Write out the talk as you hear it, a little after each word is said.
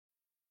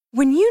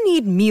When you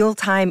need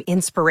mealtime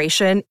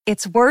inspiration,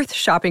 it's worth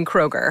shopping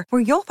Kroger,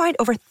 where you'll find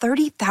over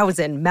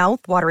 30,000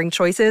 mouth-watering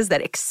choices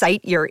that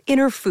excite your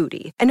inner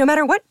foodie. And no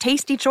matter what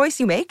tasty choice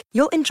you make,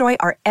 you'll enjoy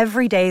our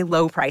everyday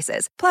low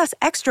prices, plus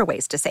extra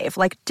ways to save,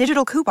 like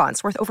digital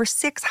coupons worth over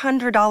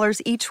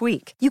 $600 each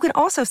week. You can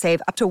also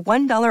save up to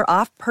 $1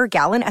 off per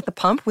gallon at the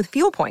pump with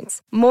fuel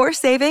points. More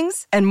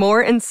savings and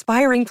more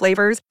inspiring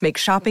flavors make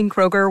shopping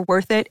Kroger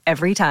worth it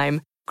every time.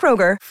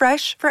 Kroger,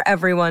 fresh for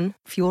everyone.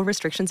 Fuel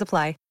restrictions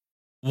apply.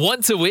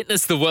 Want to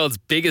witness the world's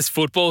biggest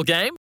football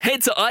game?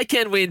 Head to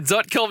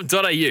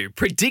iCanWin.com.au,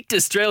 predict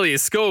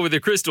Australia's score with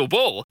a crystal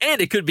ball, and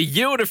it could be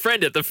you and a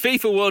friend at the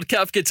FIFA World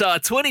Cup Qatar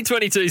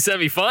 2022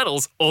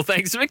 semi-finals, all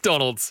thanks to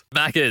McDonald's.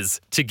 Maccas,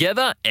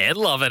 together and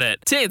loving it.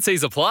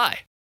 TNCs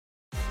apply.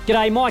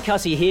 G'day, Mike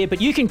Hussey here, but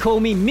you can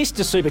call me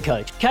Mr.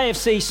 Supercoach.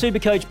 KFC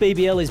Supercoach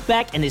BBL is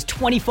back and there's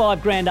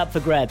 25 grand up for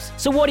grabs.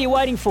 So what are you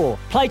waiting for?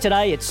 Play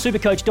today at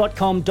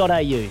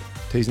supercoach.com.au.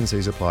 T's and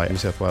C's apply. New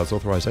South Wales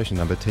authorisation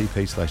number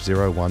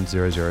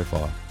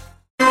TP/01005.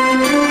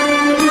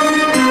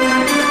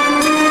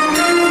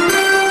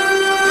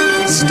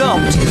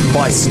 Stumped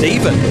by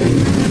Stephen.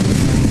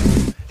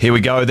 Here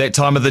we go, that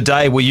time of the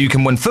day where you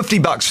can win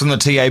 $50 from the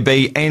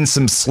TAB and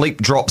some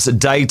Sleep Drops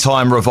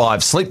Daytime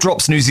Revive. Sleep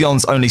Drops, New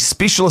Zealand's only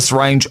specialist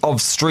range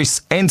of stress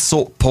and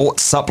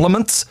support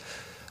supplements.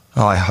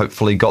 I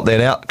hopefully got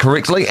that out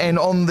correctly. And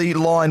on the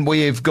line,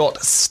 we have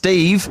got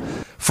Steve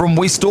from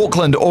West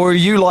Auckland. Or are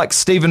you like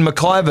Stephen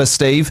McIver,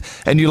 Steve,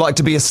 and you like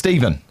to be a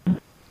Stephen?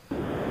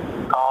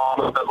 Oh,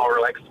 I'm a bit more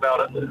relaxed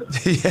about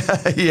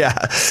it.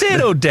 Yeah.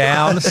 Settle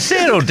down.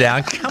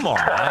 Come on,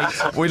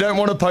 mate. We don't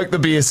want to poke the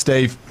bear,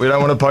 Steve. We don't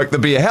want to poke the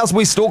bear. How's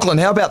West Auckland?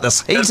 How about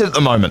this heat at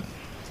the moment?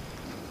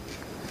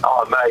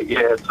 Oh, mate,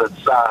 yeah, it's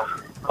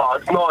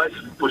nice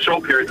for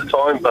short periods of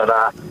time, but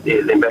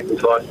then back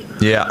inside.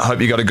 Yeah, I hope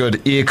you got a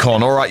good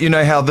aircon. All right, you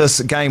know how this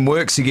game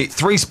works. You get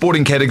 3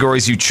 sporting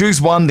categories. You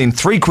choose one, then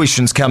 3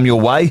 questions come your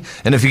way.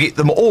 And if you get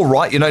them all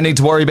right, you don't need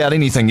to worry about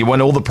anything. You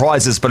win all the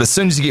prizes. But as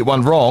soon as you get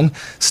one wrong,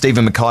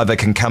 Stephen McIver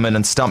can come in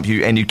and stump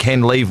you, and you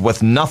can leave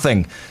with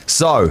nothing.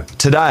 So,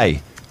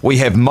 today, we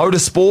have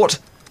motorsport,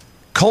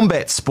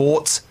 combat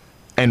sports,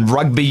 and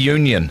rugby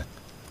union.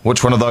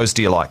 Which one of those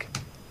do you like?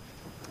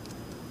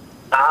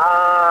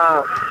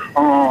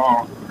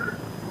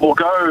 We'll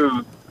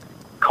go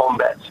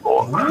combat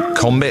sport.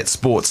 Combat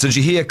sports. Did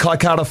you hear Kai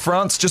Kara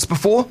France just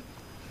before?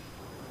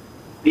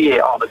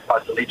 Yeah, the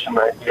guy's a legend,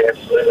 mate. Yeah,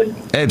 absolutely.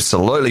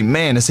 Absolutely.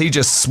 Man, has he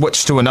just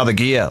switched to another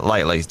gear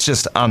lately? It's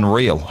just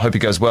unreal. Hope he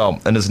goes well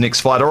in his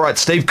next fight. All right,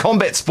 Steve,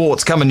 combat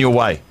sports coming your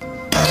way.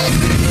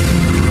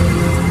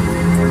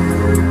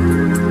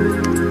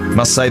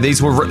 Must say,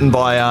 these were written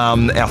by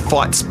our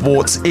fight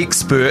sports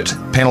expert,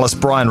 panellist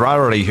Brian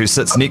Rarity, who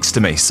sits next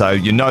to me, so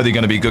you know they're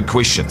going to be good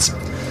questions.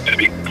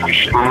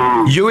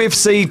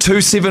 UFC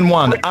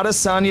 271,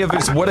 Adesanya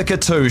vs Whittaker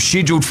 2,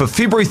 scheduled for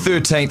February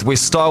 13th, where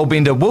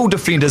Stylebender will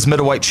defend his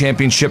middleweight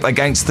championship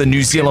against the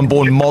New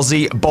Zealand-born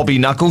Mozzie Bobby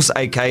Knuckles,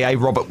 a.k.a.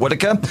 Robert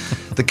Whittaker.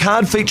 The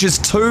card features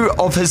 2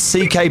 of his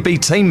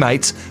CKB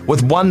teammates,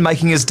 with one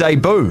making his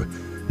debut.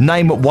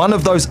 Name one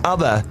of those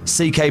other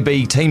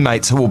CKB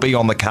teammates who will be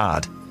on the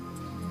card.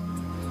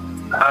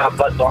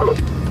 Bud Diamond.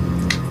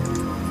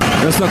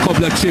 Just a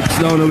couple of chips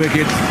down the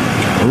wicket,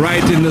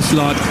 right in the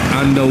slot,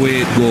 and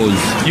away it goes.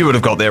 You would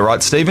have got there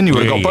right, Stephen. You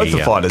would have got both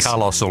the fighters.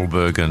 Carlos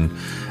Ulberg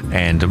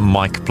and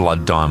Mike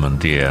Blood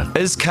Diamond, yeah.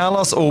 Is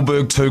Carlos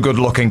Ulberg too good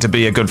looking to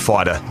be a good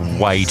fighter?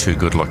 Way too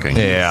good looking.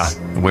 Yeah.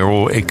 We're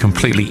all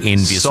completely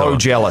envious of So him.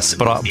 jealous.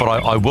 But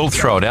I will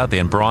throw it out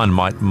there, and Brian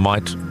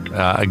might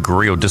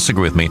agree or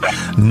disagree with me.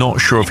 Not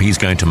sure if he's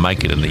going to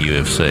make it in the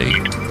UFC.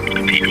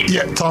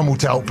 Yeah, time will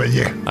tell, but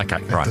yeah.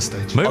 Okay,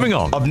 right. Moving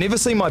on. I've never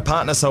seen my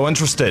partner so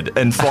interested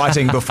in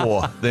fighting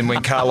before than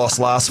when Carlos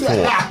last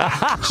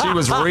fought. She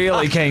was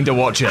really keen to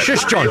watch it.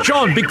 Shush, John.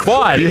 John, be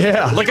quiet.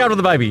 Yeah. Look after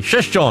the baby.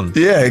 Shush, John.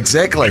 Yeah,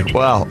 exactly.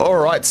 Wow. All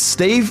right,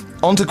 Steve,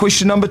 on to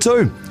question number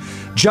 2.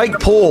 Jake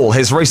Paul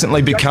has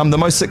recently become the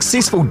most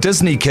successful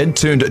Disney kid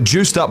turned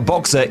juiced up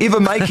boxer ever,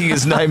 making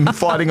his name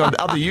fighting on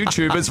other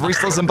YouTubers,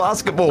 wrestlers and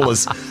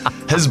basketballers.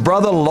 His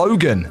brother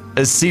Logan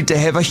is said to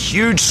have a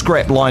huge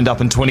scrap lined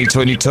up in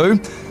 2022.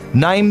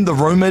 Name the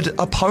rumoured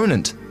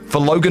opponent for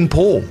Logan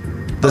Paul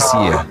this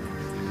year.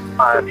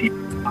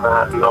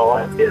 No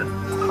idea.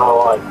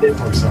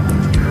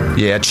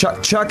 Yeah,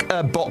 chuck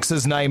a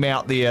boxer's name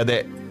out there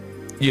that,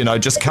 you know,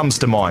 just comes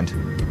to mind.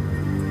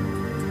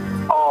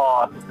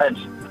 Oh, it's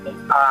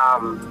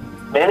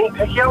Manny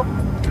Pacquiao?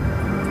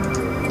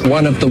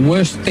 One of the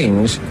worst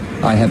things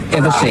I have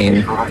ever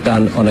seen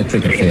done on a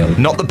cricket field.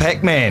 Not the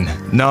Pac-Man,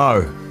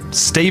 no.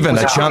 Stephen,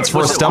 a chance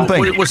for a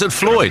stumping. Was it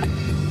Floyd?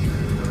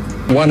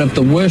 One of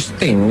the worst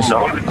things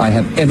I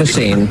have ever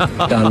seen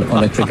done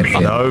on a cricket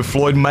field. No,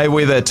 Floyd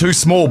Mayweather, too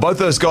small. Both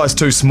those guys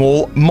too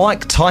small.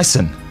 Mike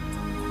Tyson.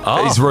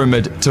 He's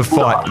rumoured to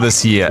fight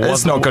this year.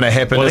 It's not going to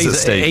happen, is it,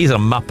 Steve? He's a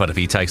muppet if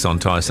he takes on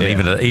Tyson,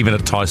 even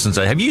at Tyson's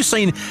age. Have you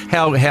seen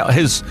how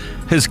his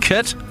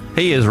kit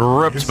He is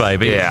ripped,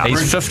 baby. Yeah.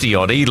 He's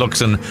 50-odd. He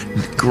looks in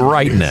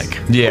great nick.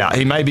 Yeah,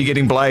 he may be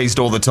getting blazed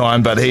all the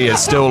time, but he is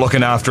still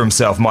looking after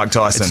himself, Mike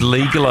Tyson. It's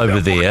legal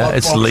over there.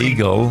 It's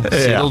legal.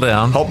 Settle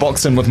down. Hot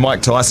boxing with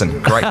Mike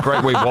Tyson.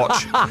 Great wee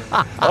watch.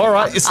 All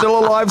right, you're still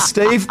alive,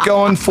 Steve.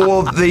 Going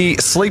for the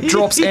sleep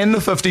drops and the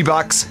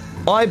 $50.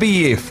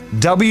 IBF,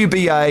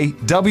 WBA,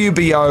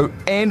 WBO,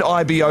 and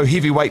IBO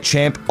heavyweight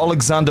champ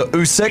Alexander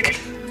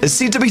Usyk is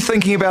said to be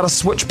thinking about a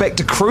switch back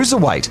to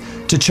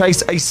cruiserweight to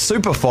chase a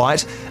super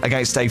fight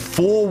against a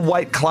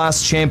 4-weight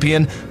class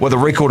champion with a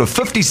record of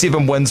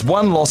 57 wins,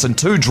 1 loss, and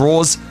 2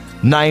 draws.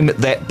 Name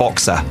that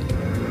boxer.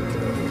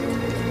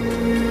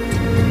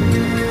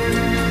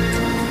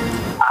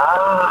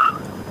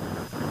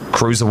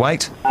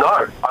 Cruiserweight?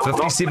 No.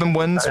 57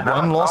 wins,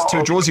 1 loss,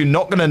 2 draws. You're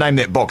not going to name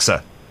that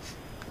boxer.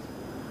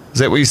 Is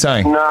that what you're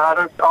saying? No, I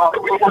don't.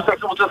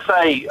 We'll just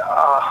say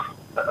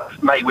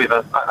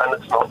Mayweather, and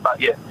it's not.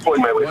 But yeah, Floyd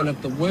Mayweather. One of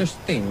the worst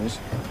things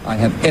I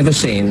have ever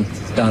seen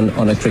done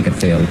on a cricket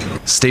field.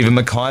 Stephen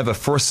McIver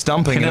for a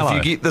stumping. Canelo. And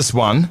if you get this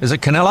one, Is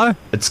it Canelo?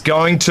 it's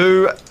going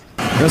to.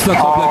 Just a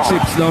couple of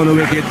chips down the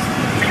wicket.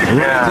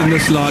 Right in the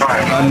slot,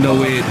 and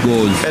away it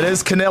goes. It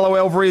is Canelo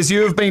Alvarez.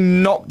 You have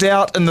been knocked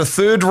out in the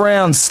 3rd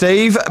round,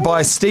 Steve,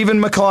 by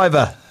Stephen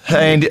McIver.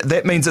 And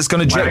that means it's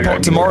going to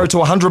jackpot tomorrow to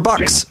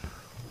 $100.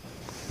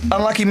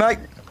 Unlucky, mate.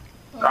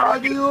 Well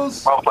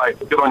played.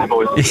 Good on you,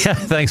 boys. Yeah,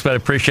 thanks, mate.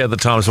 Appreciate the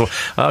time as well.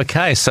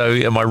 Okay,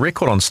 so my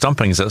record on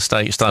stumping is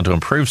starting to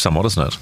improve somewhat, isn't it?